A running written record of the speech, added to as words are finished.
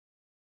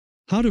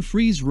How to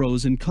freeze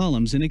rows and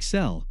columns in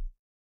Excel.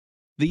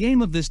 The aim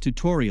of this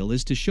tutorial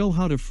is to show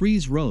how to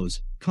freeze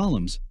rows,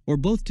 columns, or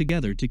both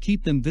together to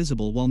keep them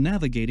visible while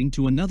navigating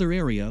to another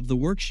area of the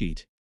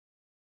worksheet.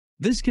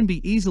 This can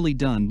be easily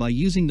done by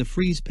using the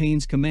Freeze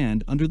Panes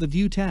command under the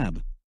View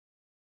tab.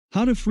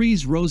 How to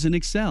freeze rows in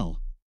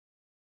Excel.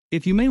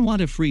 If you may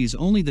want to freeze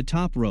only the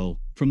top row,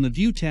 from the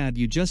View tab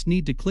you just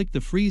need to click the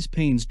Freeze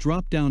Panes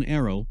drop-down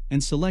arrow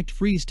and select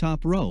Freeze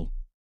Top Row.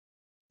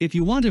 If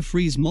you want to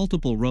freeze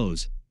multiple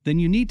rows, then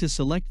you need to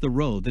select the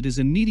row that is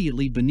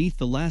immediately beneath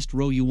the last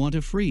row you want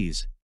to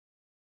freeze.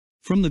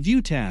 From the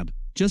View tab,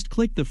 just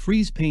click the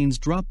Freeze Panes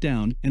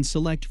drop-down and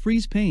select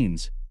Freeze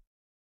Panes.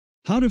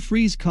 How to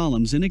freeze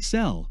columns in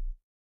Excel.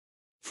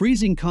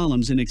 Freezing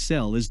columns in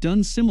Excel is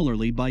done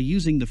similarly by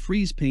using the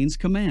Freeze Panes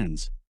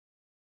commands.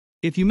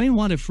 If you may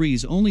want to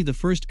freeze only the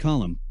first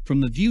column, from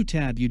the View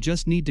tab you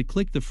just need to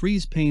click the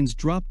Freeze Panes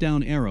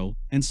drop-down arrow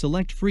and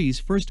select Freeze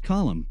First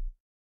Column.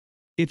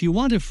 If you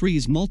want to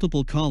freeze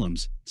multiple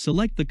columns,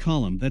 select the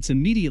column that's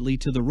immediately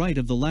to the right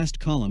of the last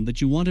column that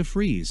you want to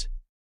freeze.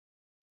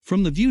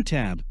 From the View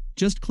tab,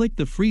 just click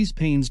the Freeze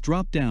Panes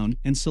drop-down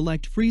and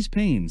select Freeze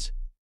Panes.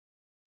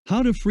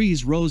 How to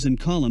freeze rows and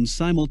columns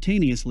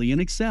simultaneously in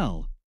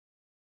Excel.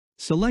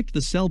 Select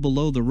the cell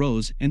below the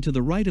rows and to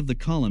the right of the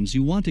columns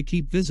you want to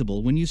keep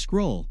visible when you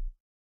scroll.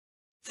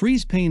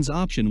 Freeze Panes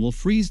option will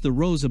freeze the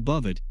rows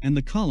above it and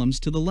the columns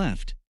to the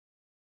left.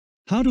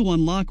 How to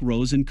unlock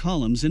rows and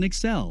columns in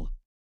Excel.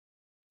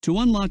 To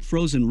unlock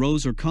frozen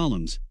rows or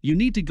columns, you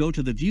need to go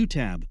to the View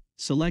tab,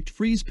 select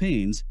Freeze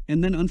Panes,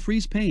 and then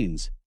Unfreeze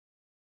Panes.